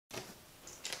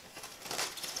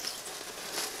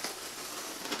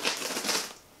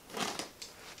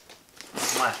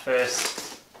my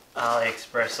first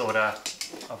AliExpress order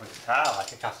of a guitar,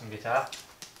 like a custom guitar.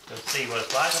 You'll see what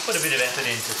it's like. I put a bit of effort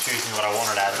into choosing what I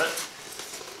wanted out of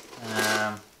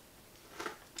it.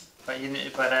 But you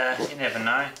never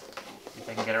know if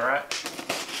they can get it right.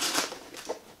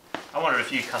 I wanted a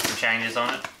few custom changes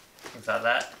on it, things like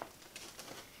that.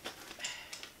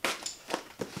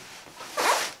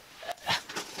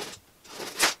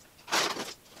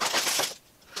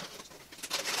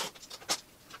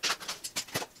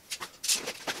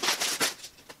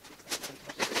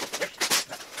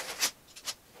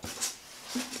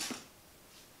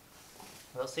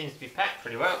 Well, it seems to be packed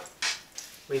pretty well.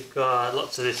 We've got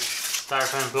lots of this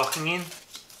styrofoam blocking in.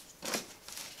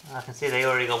 I can see they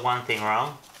already got one thing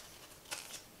wrong.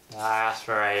 I asked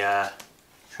for a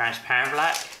transparent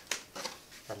black.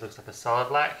 That looks like a solid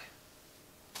black.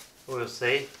 We'll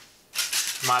see.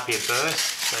 Might be a burst,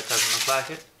 so it doesn't look like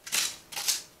it.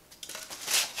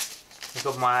 I've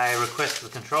got my request for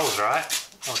the controls right,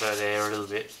 although they're a little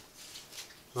bit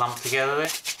lumped together there.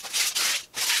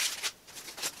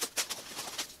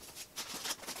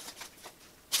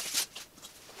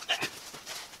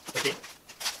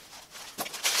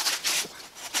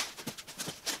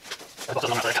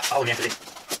 Oh, yeah, it's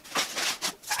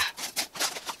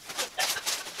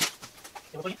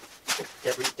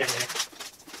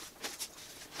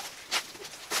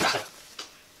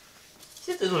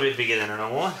a little bit bigger than a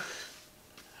normal one.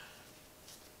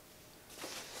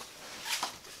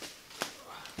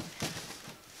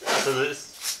 So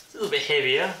it's a little bit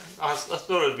heavier. I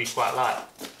thought it would be quite light.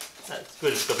 That's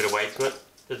good, it's got a bit of weight to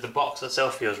it. The box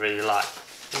itself feels really light.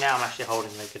 And now I'm actually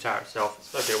holding the guitar itself.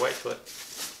 It's got a bit of weight to it.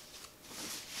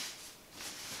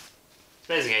 It's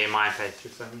amazing how your mind plays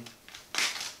tricks on you.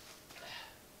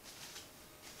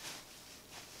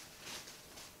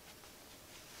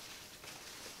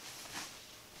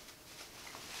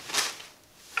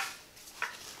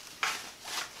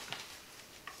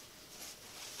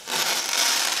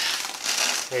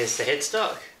 There's the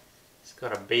headstock. It's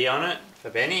got a B on it for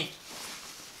Benny.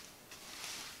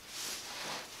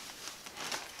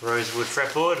 Rosewood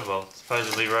fretboard, well,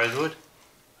 supposedly rosewood.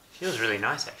 Feels really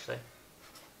nice actually.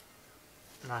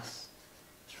 Nice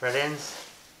thread ends.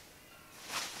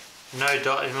 No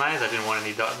dot inlays, I didn't want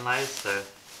any dot inlays, so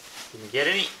didn't get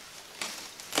any.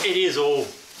 It is all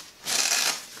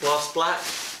gloss black,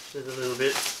 which is a little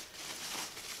bit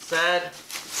sad.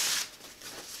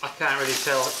 I can't really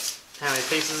tell how many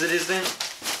pieces it is then.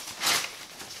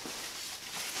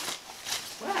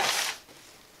 Wow.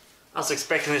 I was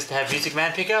expecting this to have Music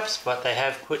Man pickups, but they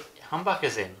have put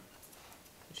humbuckers in,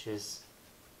 which is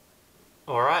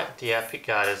alright. The pick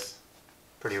guard is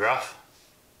pretty rough.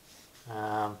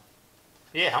 Yeah,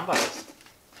 humbuckers.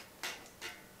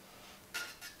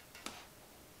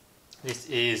 This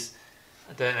is,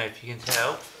 I don't know if you can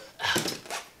tell,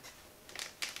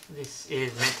 this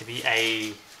is meant to be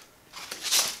a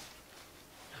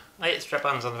 8 strap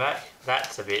buttons on the back.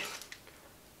 That's a bit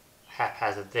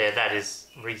haphazard there. That is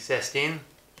recessed in.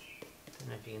 Don't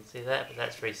know if you can see that, but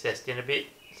that's recessed in a bit,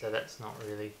 so that's not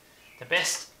really the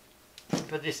best.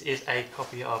 But this is a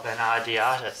copy of an RD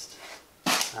artist.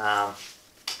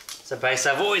 It's a bass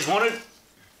I've always wanted.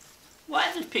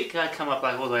 Why did the pick guard come up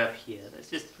like all the way up here? That's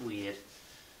just weird.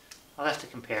 I'll have to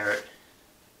compare it.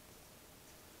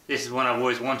 This is one I've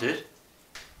always wanted.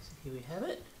 So here we have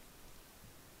it.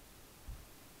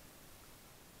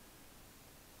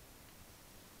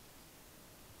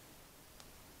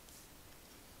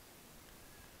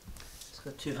 It's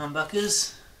got 2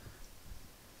 humbuckers.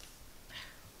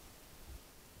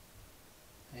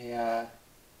 A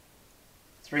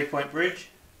 3-point bridge.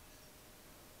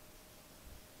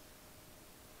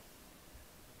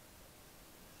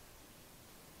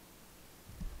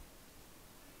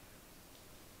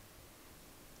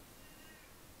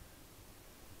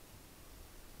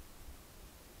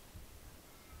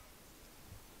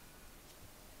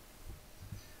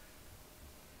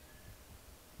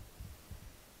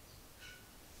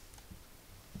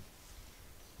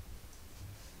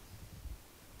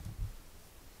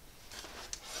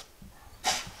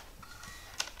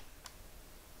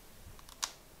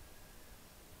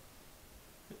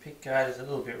 Pick guard is a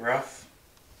little bit rough,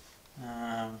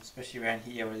 especially around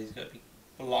here where these got big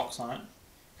blocks on it.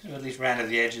 Could have at least rounded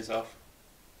the edges off.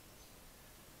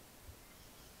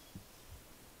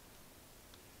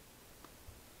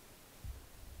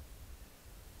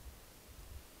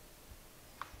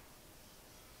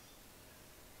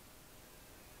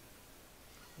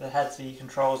 It had the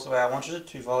controls the way I wanted it,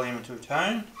 2 volume and 2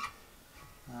 tone.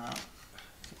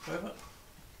 Flip over.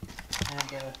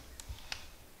 And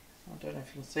I don't know if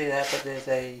you can see that, but there's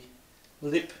a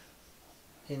lip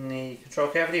in the control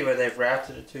cavity where they've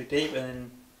routed it too deep, and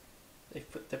then they've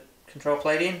put the control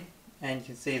plate in, and you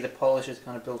can see the polish is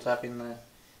kind of built up in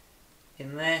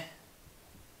there.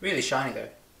 Really shiny though.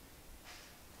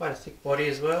 Quite a thick body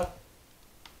as well.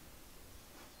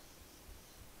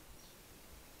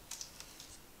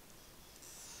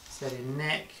 Set in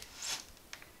neck.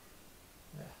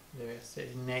 There we go, set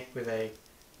in neck with a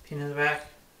pin in the back.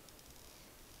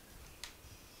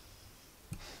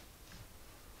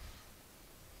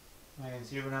 My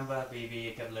serial number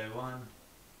BB001.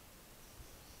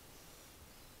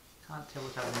 Can't tell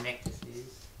what type of neck this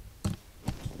is.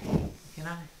 Can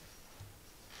I?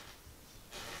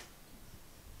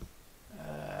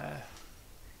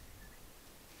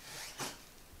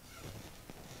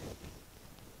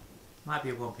 Might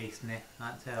be a one-piece neck,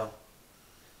 can't tell.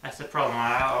 That's the problem.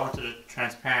 I wanted it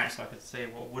transparent so I could see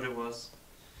what wood it was.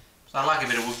 So I like a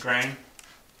bit of wood grain,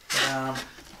 but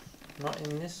not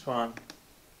in this one.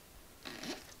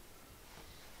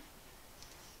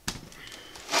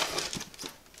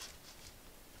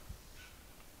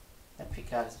 That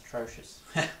pickguard is atrocious.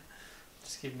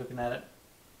 Just keep looking at it.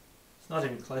 It's not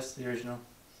even close to the original.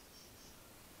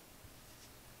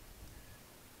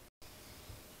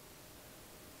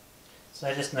 So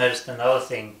I just noticed another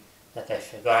thing that they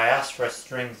forgot. I asked for a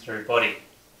string through body,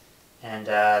 and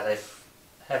they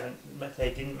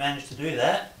didn't manage to do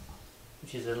that,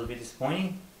 which is a little bit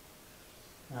disappointing.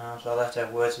 So I'll have to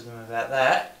have words with them about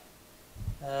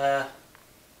that.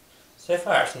 So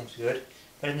far it seems good,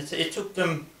 but it took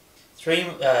them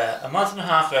a month and a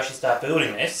half to actually start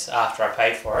building this after I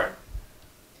paid for it,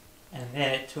 and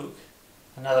then it took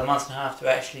another month and a half to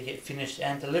actually get finished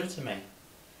and delivered to me,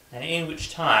 and in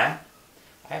which time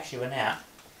I actually went out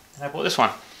and I bought this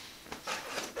one.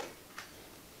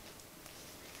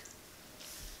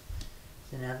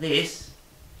 So now this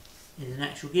is an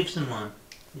actual Gibson one.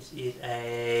 This is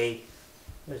a,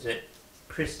 what is it,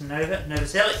 Chris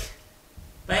Novoselic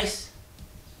bass.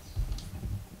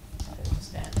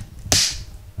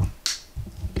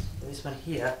 This one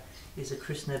here is a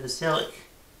Chris Novoselic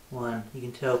one. You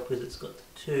can tell because it's got the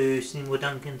two Seymour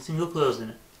Duncan single coils in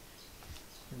it.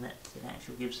 And that's an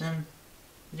actual Gibson.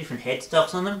 Different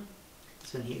headstocks on them.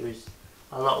 This one here is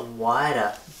a lot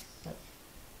wider.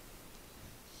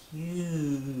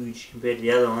 Huge compared to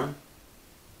the other one.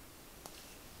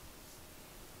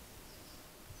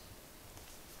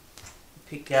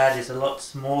 The pickguard is a lot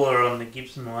smaller on the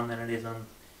Gibson one than it is on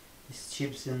this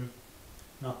Chibson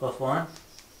knockoff one.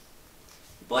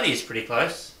 The body is pretty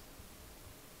close.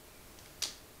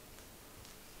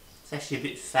 It's actually a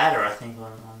bit fatter, I think,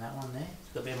 on that one there.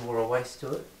 It's got a bit more of a waist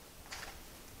to it.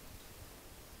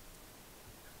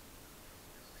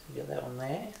 So you got that one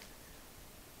there.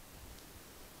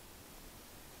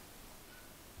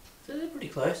 So they're pretty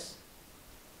close.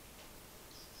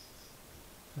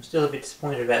 I'm still a bit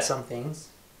disappointed about some things,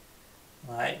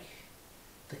 like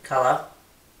the colour.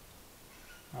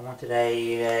 I wanted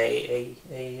a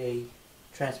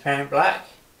transparent black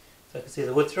so I could see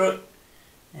the wood through it,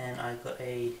 and I got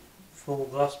a full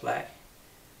gloss black.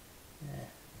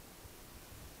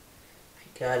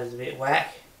 Pickguard is a bit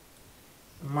whack.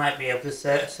 I might be able to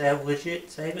salvage it,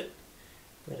 save it,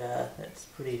 but that's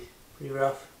pretty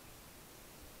rough.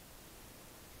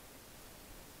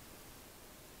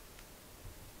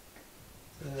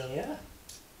 So there we are.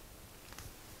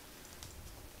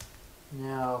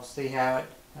 Now I'll see how it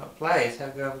plays,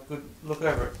 have a good look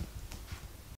over it.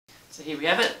 So here we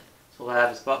have it. It's all out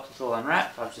of this box, it's all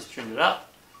unwrapped. I've just trimmed it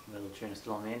up. The little trim is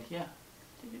still on the end here.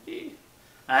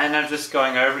 And I'm just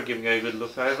going over and giving it a good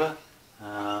look over.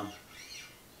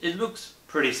 It looks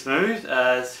pretty smooth.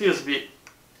 It feels a bit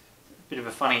of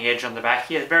a funny edge on the back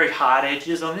here. Very hard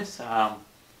edges on this.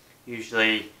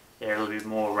 Usually they're a little bit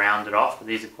more rounded off, but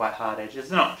these are quite hard edges.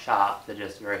 They're not sharp, they're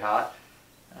just very hard.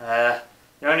 The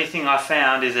only thing I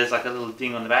found is there's like a little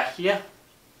ding on the back here.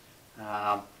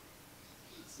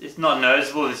 It's not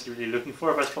noticeable unless you're really looking for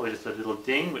it, but it's probably just a little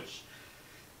ding, which,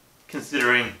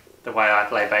 considering the way I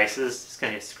play basses, it's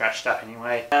going to get scratched up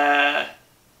anyway. Yeah,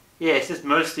 it's just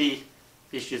mostly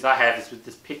the issues I have is with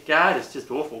this pickguard. It's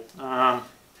just awful. I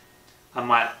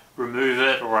might remove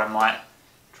it, or I might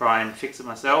try and fix it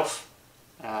myself.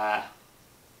 There's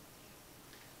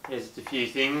just a few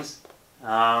things.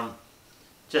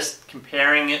 Just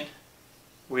comparing it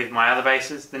with my other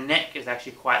basses, the neck is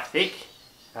actually quite thick,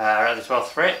 at the 12th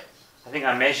fret. I think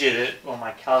I measured it on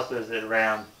my calipers at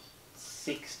around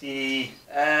 58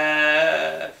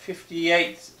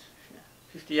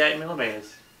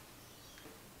 millimeters.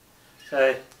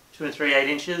 So 2 3/8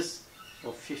 inches,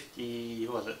 or 50,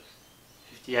 what was it?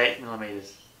 58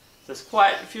 millimeters. So it's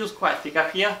quite, it feels quite thick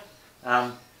up here.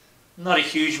 Not a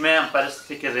huge amount, but it's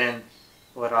thicker than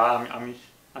what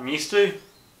I'm used to.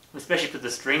 Especially because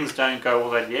the strings don't go all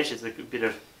the way to the edge.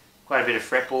 There's quite a bit of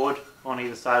fretboard on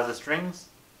either side of the strings.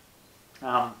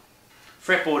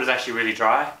 Fretboard is actually really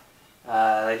dry.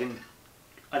 I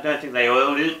don't think they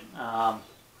oiled it. Well,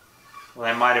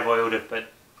 they might have oiled it, but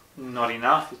not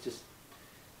enough. It just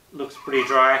looks pretty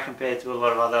dry compared to a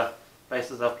lot of other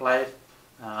basses I've played.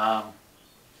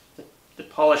 The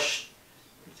polish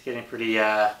is getting pretty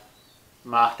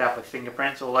marked up with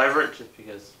fingerprints all over it, just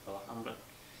because, well, I've got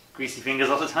greasy fingers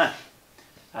all the time.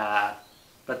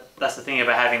 But that's the thing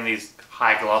about having these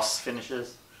high gloss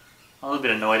finishes. I'm a little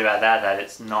bit annoyed about that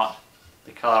it's not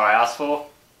the colour I asked for.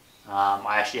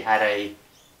 I actually had a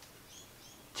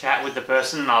chat with the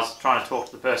person. I was trying to talk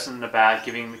to the person about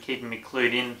keeping me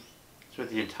clued in through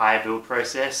the entire build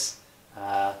process.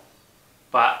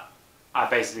 But I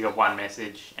basically got one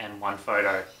message and one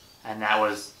photo, and that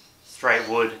was straight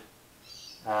wood,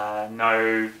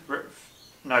 no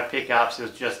pickups. It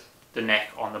was just the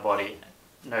neck on the body,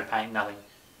 no paint, nothing,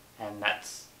 and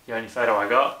that's the only photo I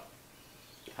got.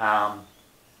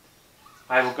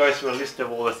 I will go through a list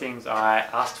of all the things I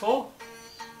asked for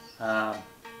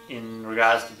in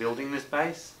regards to building this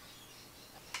bass.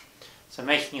 So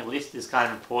making a list is kind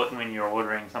of important when you're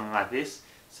ordering something like this,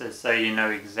 so you know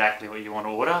exactly what you want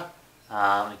to order.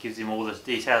 It gives you all the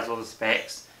details, all the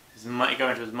specs. Go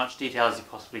into as much detail as you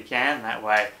possibly can. That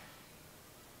way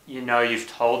you know you've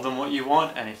told them what you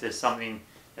want, and if there's something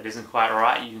that isn't quite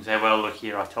right, you can say, well, look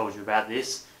here, I've told you about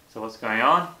this, so what's going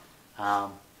on?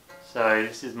 So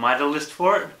this is my little list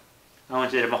for it. I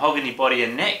wanted a mahogany body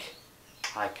and neck.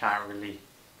 I can't really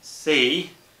see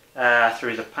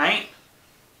through the paint.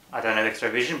 I don't have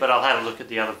X-ray vision, but I'll have a look at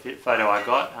the other photo I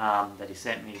got that he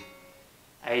sent me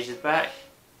ages back.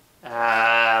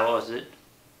 What was it?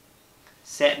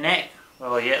 Set neck.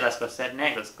 Well, yeah, that's got set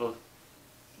neck. That's good.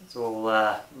 It's all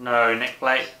no neck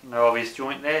plate, no obvious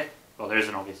joint there. Well, there is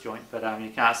an obvious joint, but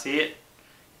you can't see it.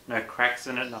 No cracks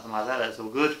in it, nothing like that. That's all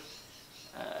good.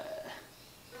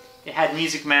 It had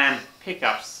Music Man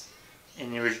pickups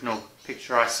in the original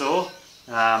picture I saw,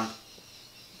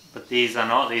 but these are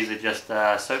not. These are just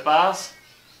soap bars,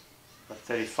 like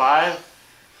 35,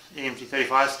 EMG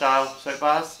 35 style soap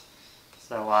bars.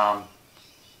 So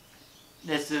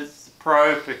this is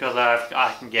pro because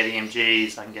I can get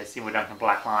EMGs, I can get Seymour Duncan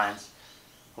black lines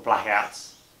or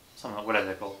blackouts, whatever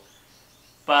they're called.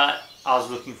 But I was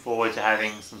looking forward to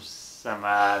having some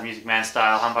Music Man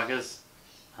style humbuckers.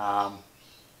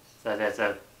 So there's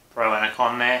a pro and a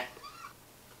con there.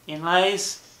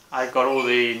 Inlays, I got all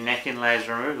the neck inlays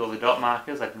removed, all the dot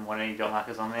markers. I didn't want any dot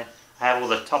markers on there. I have all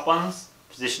the top ones,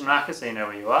 position markers, so you know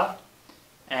where you are.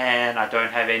 And I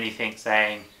don't have anything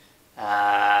saying,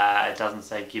 it doesn't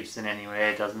say Gibson anywhere,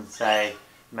 it doesn't say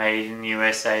made in the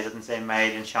USA, it doesn't say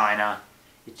made in China.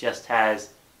 It just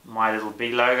has my little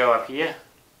B logo up here.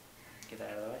 Get that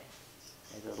out of the way.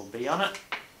 There's a little B on it.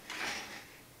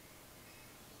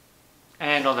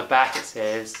 And on the back it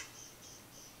says,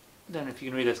 I don't know if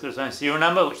you can read, it's got its own serial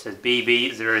number, which says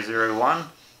BB001.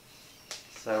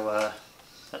 So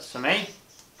that's for me.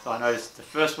 So I know it's the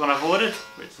first one I've ordered,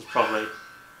 which is probably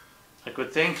a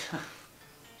good thing.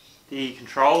 The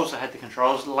controls, I had the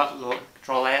control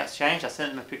layouts changed. I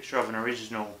sent them a picture of an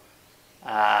original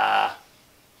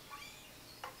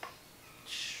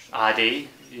RD,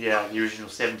 yeah, the original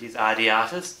 70s RD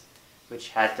artist, which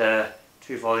had the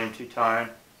 2 volume, 2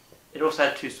 tone. It also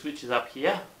had 2 switches up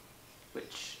here,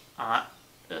 which aren't,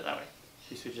 that way,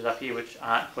 2 switches up here which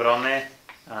aren't put on there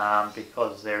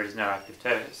because there is no active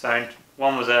tone.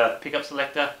 One was a pickup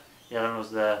selector, the other one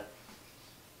was a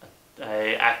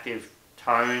active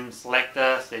tone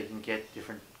selector, so you can get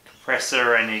different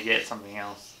compressor and you get something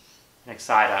else, an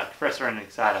exciter, compressor and an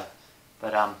exciter.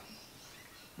 But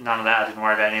none of that, I didn't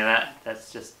worry about any of that.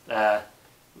 That's just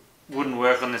wouldn't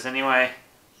work on this anyway,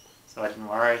 so I didn't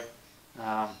worry.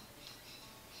 I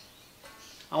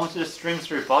wanted a string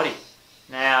through body.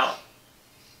 Now,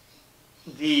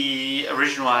 the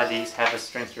original RDs have a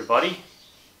string through body,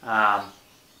 and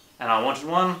I wanted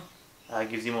one.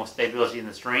 Gives you more stability in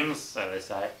the strings, so they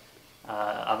say.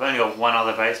 I've only got one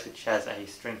other bass which has a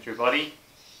string through body,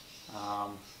 yeah,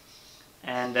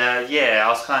 I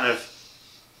was kind of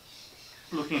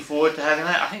looking forward to having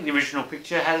that. I think the original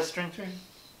picture had a string through.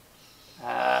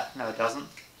 No, it doesn't.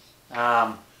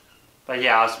 But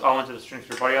yeah, I wanted a string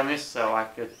through body on this so I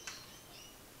could,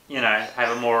 you know,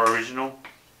 have a more original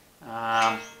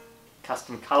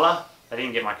custom colour. I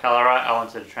didn't get my colour right. I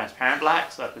wanted a transparent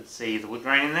black so I could see the wood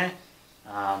grain in there.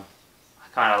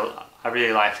 I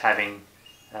really liked having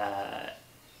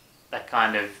that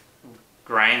kind of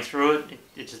grain through it.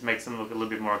 It just makes them look a little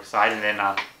bit more exciting than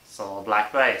a solid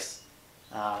black base.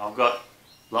 I've got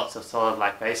lots of solid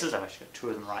black bases. I've actually got two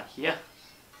of them right here.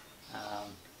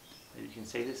 You can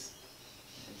see this.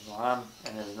 There's one,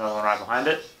 and there's another one right behind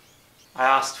it. I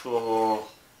asked for,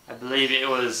 I believe it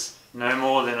was no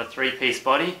more than a 3-piece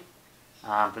body,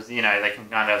 because you know they can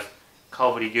kind of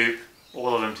gobbledygook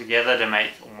all of them together to make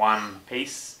one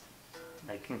piece.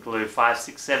 They can glue 5,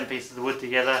 6, 7 pieces of wood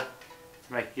together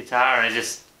to make a guitar, and it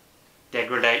just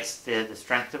degrades the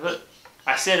strength of it.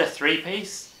 I said a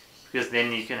 3-piece because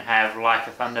then you can have like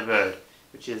a Thunderbird,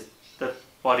 which is the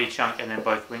body chunk and then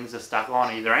both wings are stuck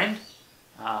on either end.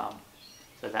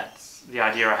 So that's the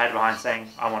idea I had behind saying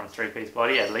I want a 3-piece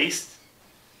body at least.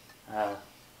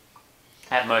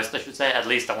 At most, I should say, at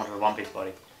least I wanted a 1-piece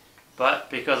body. But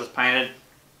because it's painted,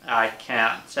 I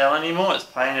can't tell anymore. It's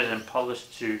painted and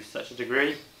polished to such a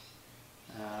degree.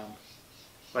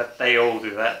 But they all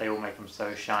do that. They all make them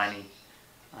so shiny.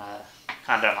 Kind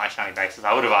of don't like shiny bases.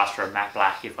 I would have asked for a matte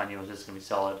black if I knew it was just going to be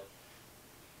solid.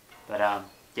 But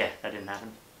yeah, that didn't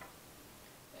happen.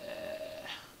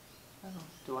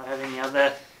 Do I have any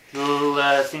other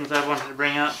little things I wanted to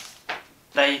bring up?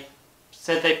 They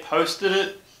said they posted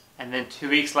it, and then 2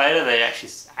 weeks later they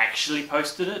actually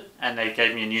posted it, and they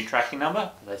gave me a new tracking number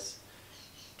for this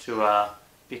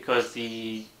because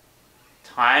the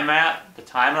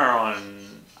timer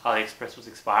on AliExpress was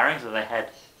expiring, so they had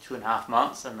 2.5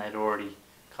 months, and they'd already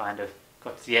kind of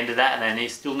got to the end of that, and they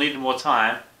still needed more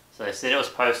time. So they said it was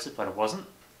posted, but it wasn't.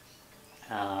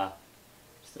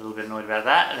 Just a little bit annoyed about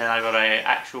that, and then I got an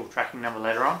actual tracking number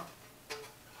later on.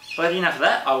 But enough of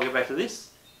that, I'll get back to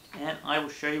this, and I will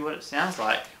show you what it sounds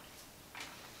like.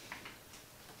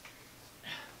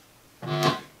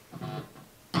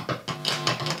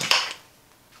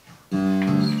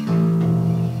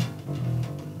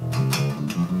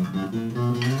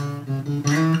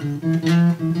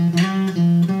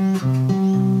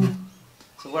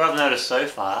 What I've noticed so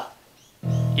far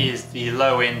is the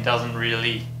low end doesn't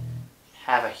really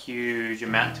have a huge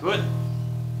amount to it.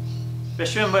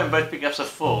 Especially when both pickups are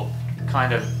full, it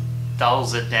kind of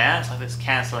dulls it down. It's like it's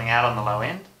cancelling out on the low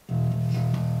end.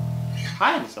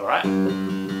 High end's alright.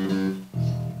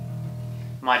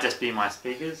 Might just be my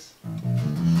speakers.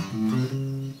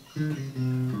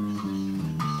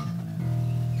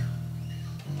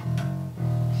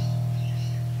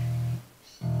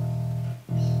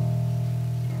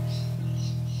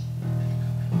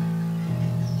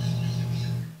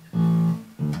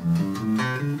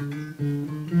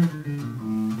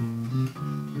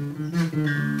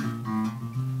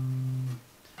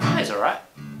 Alright,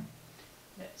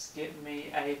 let's get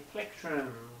me a plectrum.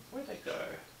 Where'd they go?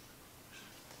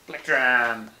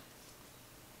 Plectrum!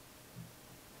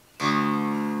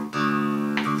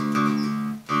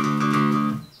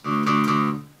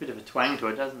 Bit of a twang to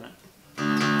it, doesn't it?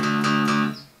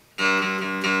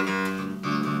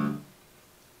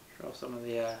 Show off some of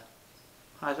the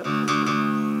highs up.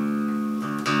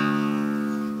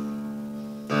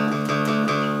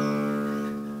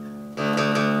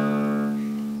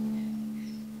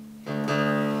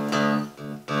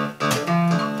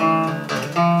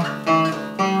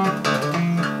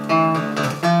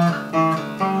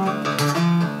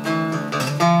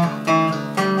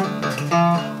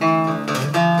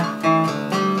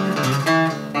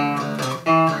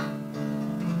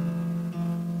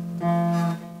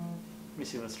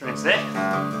 Missing the strings there.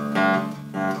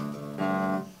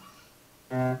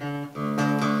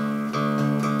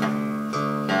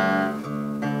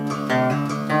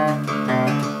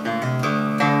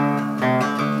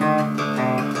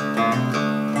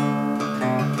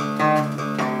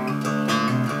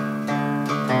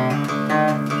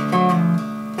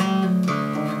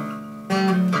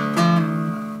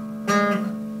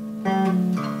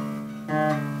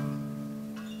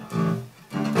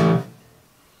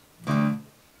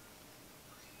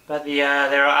 But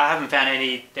I haven't found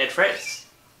any dead frets.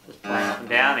 Just playing up and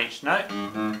down each note.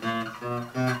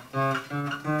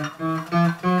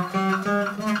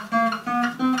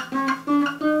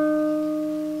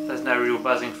 There's no real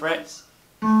buzzing frets.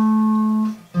 So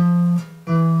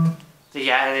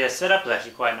yeah, the setup is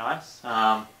actually quite nice.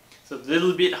 It's a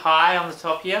little bit high on the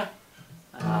top here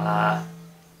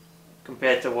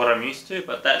compared to what I'm used to,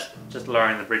 but that's just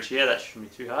lowering the bridge here. That shouldn't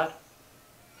be too hard.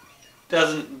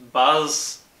 Doesn't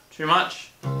buzz too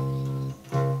much.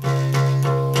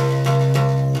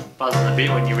 Buzzing a bit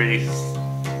when you really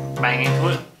bang into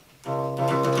it.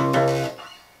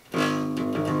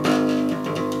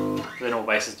 Then all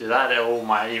basses do that.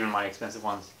 Even my expensive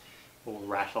ones will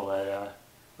rattle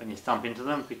when you thump into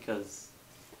them because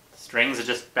the strings are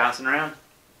just bouncing around.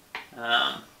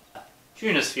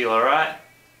 Tuners feel alright.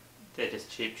 They're just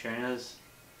cheap tuners.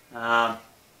 Can't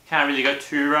really go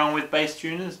too wrong with base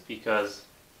tuners because,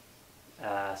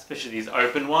 especially these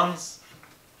open ones,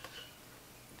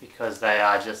 because they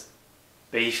are just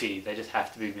beefy. They just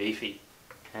have to be beefy,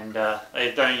 and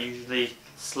they don't usually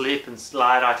slip and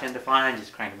slide. I tend to find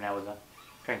just crank them down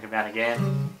crank them down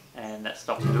again, and that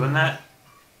stops them doing that.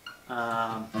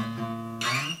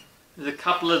 There's a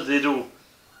couple of little,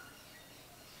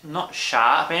 not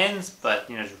sharp ends, but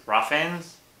just rough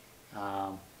ends.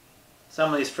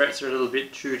 Some of these frets are a little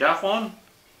bit chewed up on.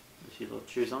 A few little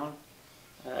chews on.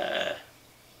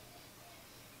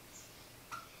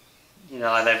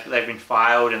 Like they've been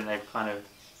filed and they've kind of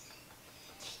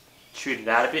chewed it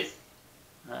out a bit.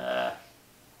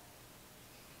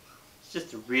 It's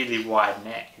just a really wide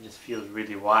neck. It just feels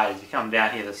really wide. As you come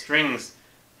down here, the strings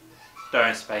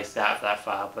don't space out that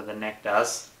far, but the neck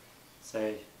does.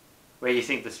 So where you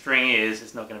think the string is,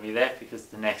 it's not going to be there because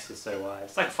the neck's just so wide.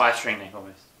 It's like a 5-string neck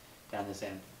almost down this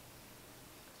end.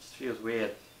 It just feels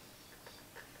weird.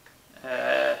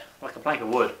 Like a plank of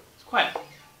wood.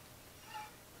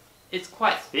 It's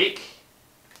quite thick.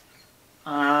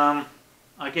 I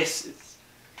guess it's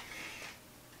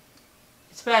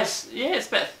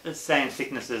about the same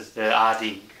thickness as the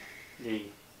RD, the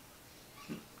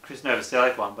Chris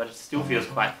Novoselic one, but it still feels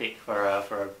quite thick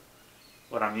for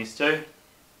what I'm used to.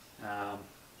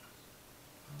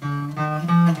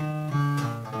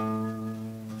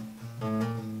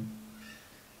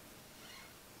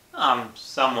 I'm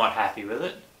somewhat happy with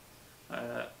it.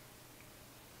 So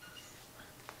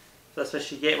that's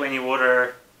what you get when you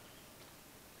order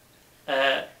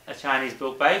a Chinese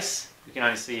built bass. You can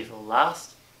only see if it'll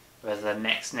last, whether the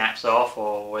neck snaps off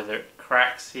or whether it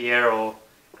cracks here or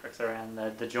cracks around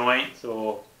the joints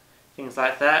or things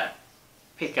like that.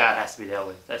 Pickguard has to be dealt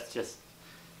with. That's just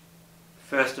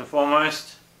first and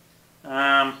foremost.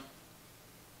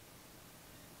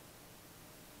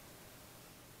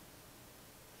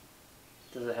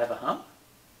 Does it have a hump?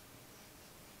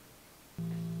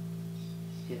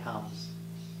 It hums.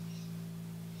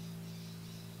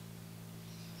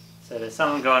 So there's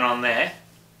something going on there.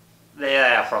 They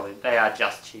are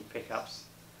just cheap pickups.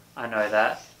 I know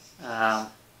that. I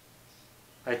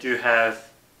do have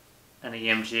an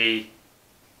EMG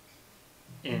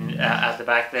at the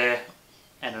back there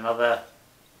and another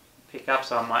pickup,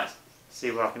 so I might see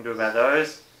what I can do about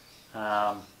those.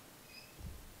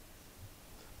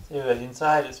 See the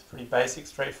inside, it's pretty basic,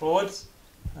 straightforward.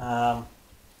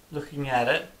 Looking at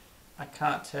it, I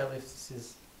can't tell if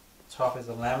this top is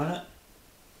a laminate.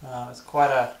 It's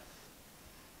quite a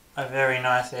very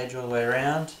nice edge all the way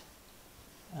around.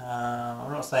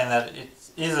 I'm not saying that it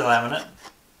is a laminate.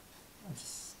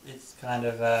 It's kind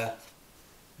of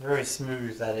very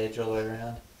smooth, that edge all the way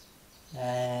around.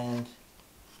 And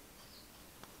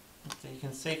you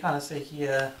can kind of see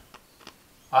here,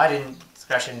 I didn't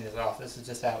scratch any of this off, this is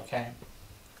just how it came.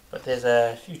 But there's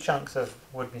a few chunks of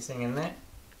wood missing in there.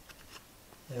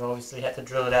 They've obviously had to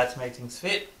drill it out to make things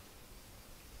fit.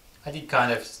 I did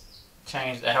kind of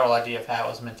change the whole idea of how it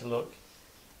was meant to look,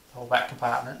 the whole back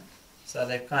compartment. So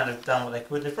they've kind of done what they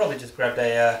could. They've probably just grabbed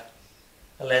a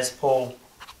Les Paul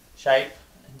shape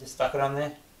and just stuck it on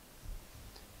there.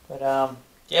 But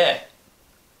yeah,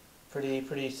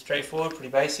 pretty straightforward, pretty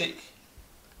basic.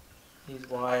 These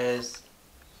wires,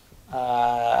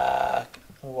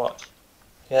 what?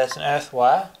 Yeah, that's an earth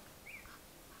wire.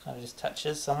 Kind of just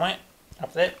touches somewhere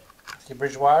up there. That's your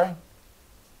bridge wiring.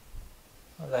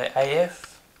 Are they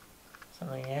AF?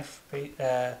 Something F,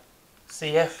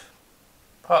 CF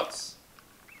pots.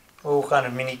 All kind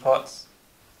of mini pots.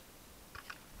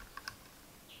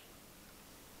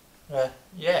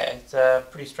 Yeah, it's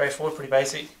pretty straightforward, pretty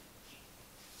basic.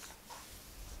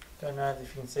 Don't know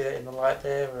if you can see that in the light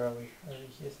there, or are we over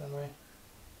here somewhere?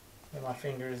 Where my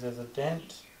finger is, there's a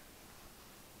dent.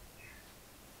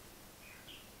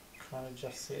 Kind of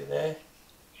just see it there.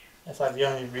 That's like the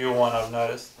only real one I've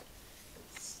noticed.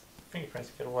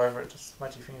 Fingerprints get all over it, just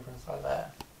smudgy fingerprints like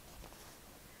that.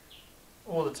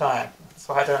 All the time.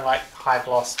 So I don't like high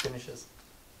gloss finishes.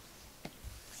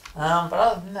 But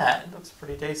other than that, it looks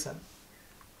pretty decent.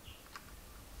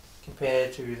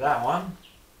 Compared to that one,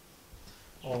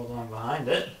 or the one behind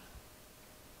it.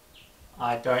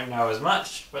 I don't know as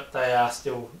much, but they are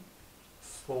still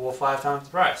 4 or 5 times the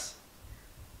price.